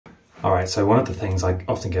All right, so one of the things I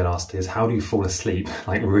often get asked is how do you fall asleep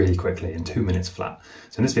like really quickly in 2 minutes flat?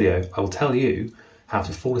 So in this video, I will tell you how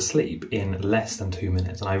to fall asleep in less than 2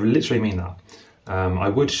 minutes. And I literally mean that. I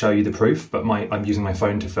would show you the proof, but I'm using my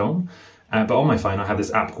phone to film. But on my phone, I have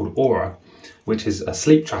this app called Aura, which is a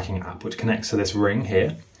sleep tracking app, which connects to this ring here. I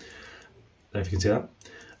don't know if you can see that.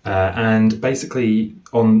 And basically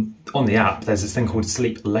on the app, there's this thing called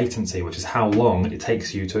sleep latency, which is how long it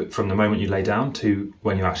takes you from the moment you lay down to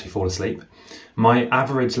when you actually fall asleep. My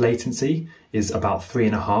average latency is about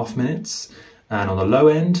 3.5 minutes. And on the low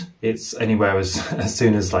end, it's anywhere as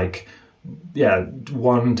soon as 1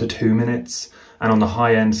 to 2 minutes. And on the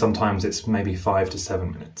high end, sometimes it's maybe 5 to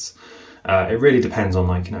 7 minutes. It really depends on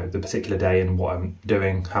the particular day and what I'm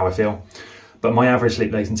doing, how I feel. But my average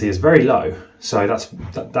sleep latency is very low, so that's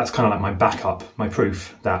kind of like my backup, my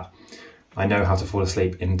proof that I know how to fall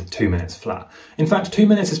asleep in 2 minutes flat. In fact, 2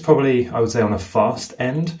 minutes is probably, I would say, on the fast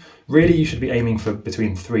end. Really, you should be aiming for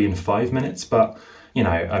between 3 and 5 minutes, but 2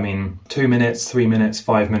 minutes, 3 minutes,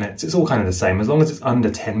 5 minutes, it's all kind of the same. As long as it's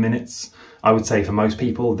under 10 minutes, I would say for most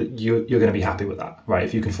people that you're going to be happy with that, right?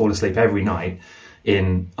 If you can fall asleep every night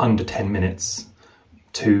in under 10 minutes,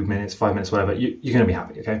 2 minutes, 5 minutes, whatever, you're going to be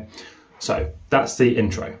happy, okay? So that's the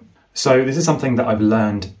intro. So this is something that I've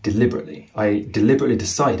learned deliberately. I deliberately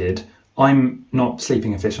decided I'm not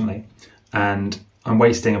sleeping efficiently and I'm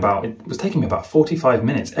wasting it was taking me about 45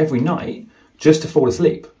 minutes every night just to fall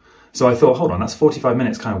asleep. So I thought, hold on, that's 45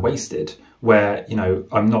 minutes kind of wasted where,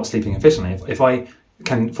 I'm not sleeping efficiently. If I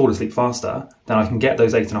can fall asleep faster, then I can get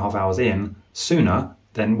those 8.5 hours in sooner,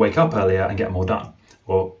 then wake up earlier and get more done.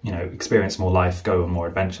 Or, experience more life, go on more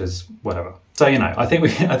adventures, whatever. So, I think we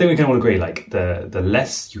can all agree, the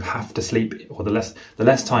less you have to sleep or the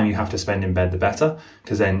less time you have to spend in bed, the better,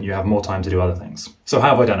 because then you have more time to do other things. So how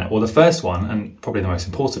have I done it? Well, the first one, and probably the most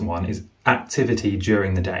important one, is activity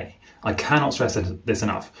during the day. I cannot stress this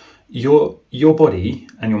enough. Your body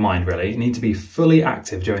and your mind really need to be fully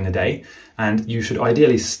active during the day, and you should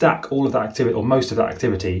ideally stack all of that activity or most of that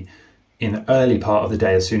activity in the early part of the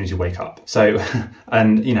day as soon as you wake up. So,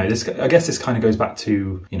 and I guess this kind of goes back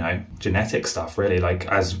to, genetic stuff really,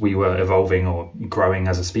 as we were evolving or growing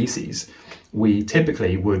as a species, we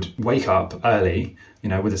typically would wake up early,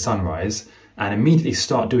 with the sunrise and immediately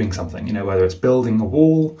start doing something, whether it's building a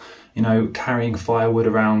wall, carrying firewood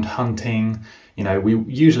around, hunting, we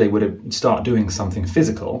usually would start doing something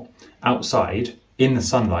physical outside in the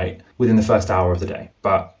sunlight within the first hour of the day.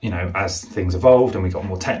 But, as things evolved and we got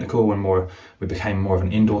more technical and we became more of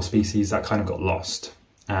an indoor species, that kind of got lost.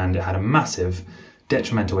 And it had a massive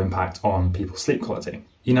detrimental impact on people's sleep quality.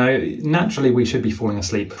 Naturally we should be falling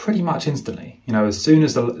asleep pretty much instantly. As soon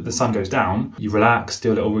as the sun goes down, you relax,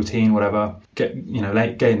 do a little routine, whatever, get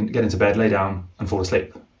into bed, lay down and fall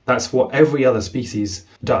asleep. That's what every other species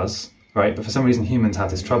does, right? But for some reason humans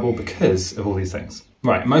have this trouble because of all these things.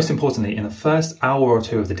 Right, most importantly, in the first hour or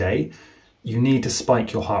two of the day, you need to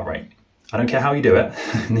spike your heart rate. I don't care how you do it,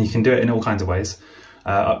 and you can do it in all kinds of ways.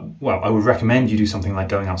 I would recommend you do something like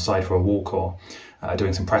going outside for a walk or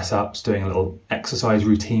doing some press-ups, doing a little exercise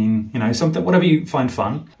routine, something, whatever you find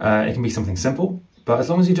fun. It can be something simple, but as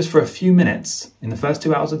long as you just for a few minutes in the first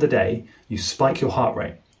 2 hours of the day, you spike your heart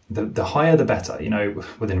rate. The higher the better,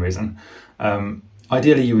 within reason.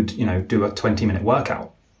 Ideally, you would, do a 20-minute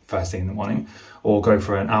workout first thing in the morning, or go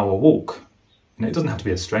for an hour walk. It doesn't have to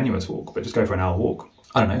be a strenuous walk, but just go for an hour walk.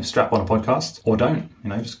 I don't know, strap on a podcast, or don't,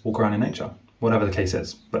 just walk around in nature, whatever the case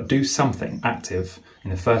is. But do something active in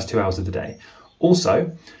the first 2 hours of the day.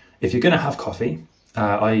 Also, if you're going to have coffee,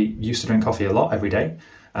 I used to drink coffee a lot every day.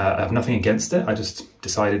 I have nothing against it, I just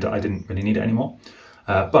decided that I didn't really need it anymore.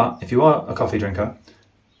 But if you are a coffee drinker,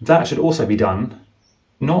 that should also be done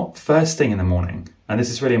not first thing in the morning. And this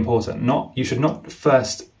is really important. You should not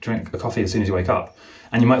first drink a coffee as soon as you wake up.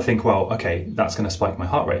 And you might think, well, okay, that's going to spike my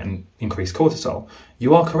heart rate and increase cortisol.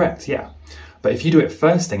 You are correct, yeah. But if you do it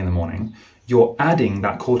first thing in the morning, you're adding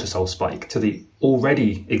that cortisol spike to the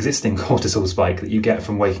already existing cortisol spike that you get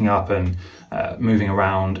from waking up and moving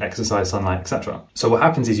around, exercise, sunlight, etc. So what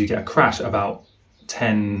happens is you get a crash at about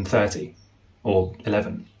 10:30 or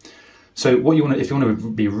 11. So if you want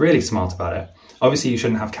to be really smart about it, obviously you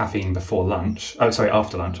shouldn't have caffeine before lunch. Oh, sorry,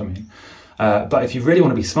 after lunch, I mean. But if you really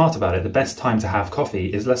want to be smart about it, the best time to have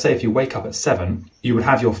coffee is, let's say if you wake up at 7, you would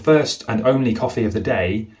have your first and only coffee of the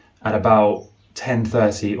day at about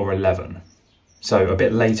 10:30 or 11. So a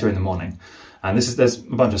bit later in the morning. And there's a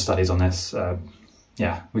bunch of studies on this.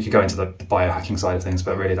 Yeah, we could go into the biohacking side of things,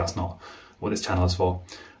 but really that's not what this channel is for.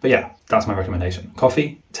 But yeah, that's my recommendation.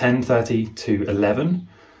 Coffee, 10:30 to 11,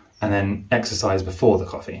 and then exercise before the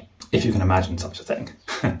coffee, if you can imagine such a thing.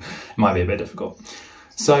 It might be a bit difficult.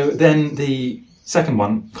 So then the second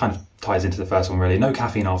one kind of ties into the first one really. No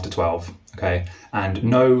caffeine after 12, okay? And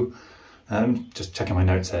no, just checking my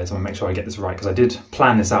notes here, so I want to make sure I get this right, because I did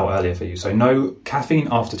plan this out earlier for you. So no caffeine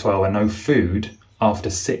after 12 and no food after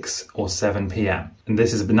 6 or 7 p.m. And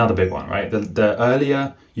this is another big one, right? The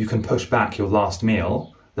earlier you can push back your last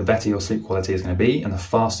meal, the better your sleep quality is going to be and the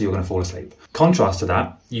faster you're going to fall asleep. Contrast to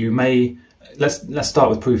that, you may, let's start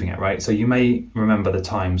with proving it, right? So you may remember the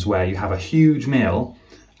times where you have a huge meal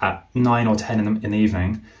at 9 or 10 in the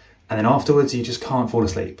evening, and then afterwards you just can't fall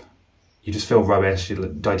asleep. You just feel rubbish, your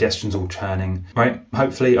digestion's all churning, right?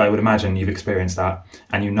 Hopefully, I would imagine you've experienced that,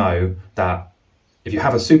 and you know that if you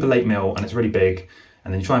have a super late meal and it's really big,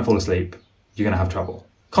 and then you try and fall asleep, you're going to have trouble.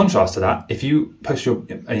 Contrast to that, if you push your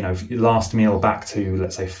last meal back to,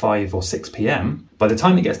 let's say, 5 or 6 p.m, by the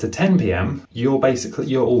time it gets to 10 p.m, you're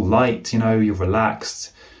all light, you're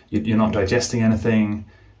relaxed, you're not digesting anything.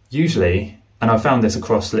 Usually, and I've found this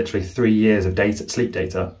across literally 3 years of sleep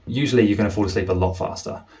data, usually you're going to fall asleep a lot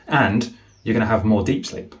faster, and you're going to have more deep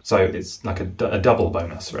sleep. So it's like a double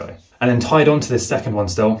bonus, really. And then tied on to this second one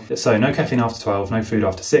still, so no caffeine after 12, no food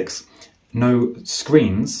after 6, no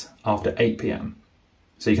screens after 8 p.m.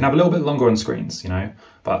 So you can have a little bit longer on screens,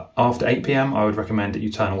 but after 8 p.m, I would recommend that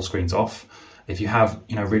you turn all screens off. If you have,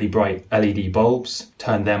 really bright LED bulbs,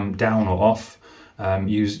 turn them down or off.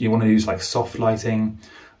 You want to use like soft lighting,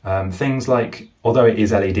 things like, although it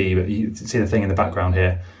is LED, but you see the thing in the background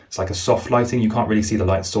here, it's like a soft lighting, you can't really see the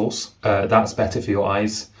light source. That's better for your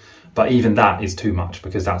eyes, but even that is too much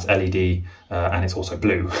because that's LED and it's also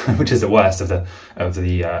blue, which is the worst of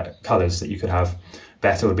the colours that you could have.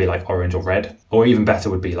 Better would be like orange or red, or even better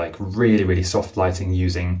would be like really, really soft lighting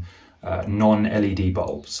using non-LED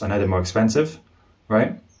bulbs. I know they're more expensive,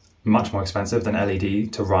 right? Much more expensive than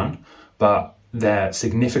LED to run, but they're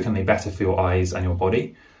significantly better for your eyes and your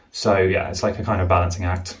body. So yeah, it's like a kind of balancing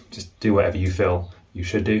act. Just do whatever you feel you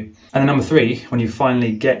should do. And then number 3, when you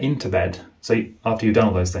finally get into bed, so after you've done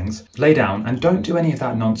all those things, lay down and don't do any of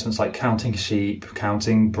that nonsense like counting sheep,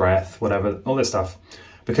 counting breath, whatever, all this stuff.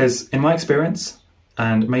 Because in my experience,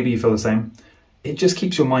 and maybe you feel the same, it just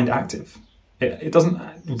keeps your mind active. It doesn't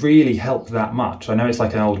really help that much. I know it's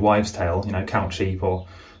like an old wives' tale, count sheep or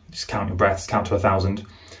just count your breaths, count to 1,000.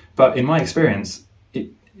 But in my experience, it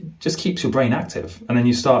just keeps your brain active. And then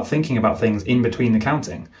you start thinking about things in between the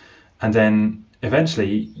counting. And then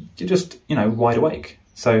eventually you're just, wide awake.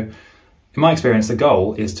 So in my experience, the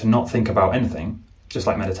goal is to not think about anything, just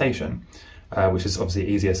like meditation. Which is obviously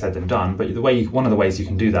easier said than done, but one of the ways you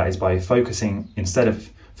can do that is by focusing, instead of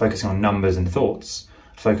focusing on numbers and thoughts,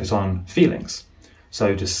 focus on feelings.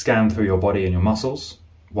 So just scan through your body and your muscles,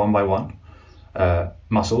 one by one.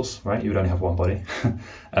 Muscles, right? You would only have one body.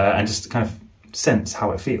 And just kind of sense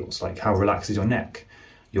how it feels, like how relaxed is your neck,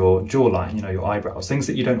 your jawline, your eyebrows, things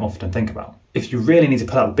that you don't often think about. If you really need to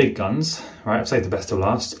pull out the big guns, right, I've saved the best till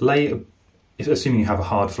last, assuming you have a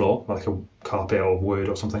hard floor, like a carpet or wood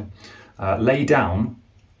or something, lay down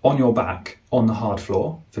on your back on the hard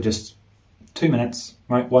floor for just 2 minutes,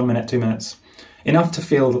 right? 1 minute, 2 minutes, enough to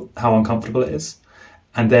feel how uncomfortable it is,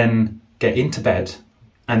 and then get into bed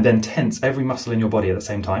and then tense every muscle in your body at the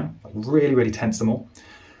same time, like really, really tense them all,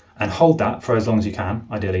 and hold that for as long as you can,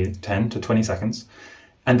 ideally 10 to 20 seconds,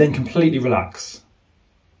 and then completely relax.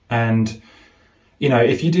 And,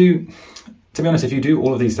 if you do, to be honest, if you do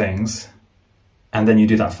all of these things and then you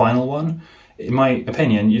do that final one, in my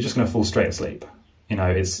opinion, you're just going to fall straight asleep.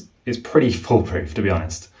 It's pretty foolproof, to be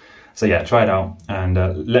honest. So yeah, try it out and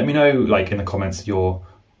let me know, like in the comments, your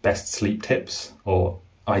best sleep tips or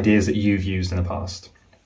ideas that you've used in the past.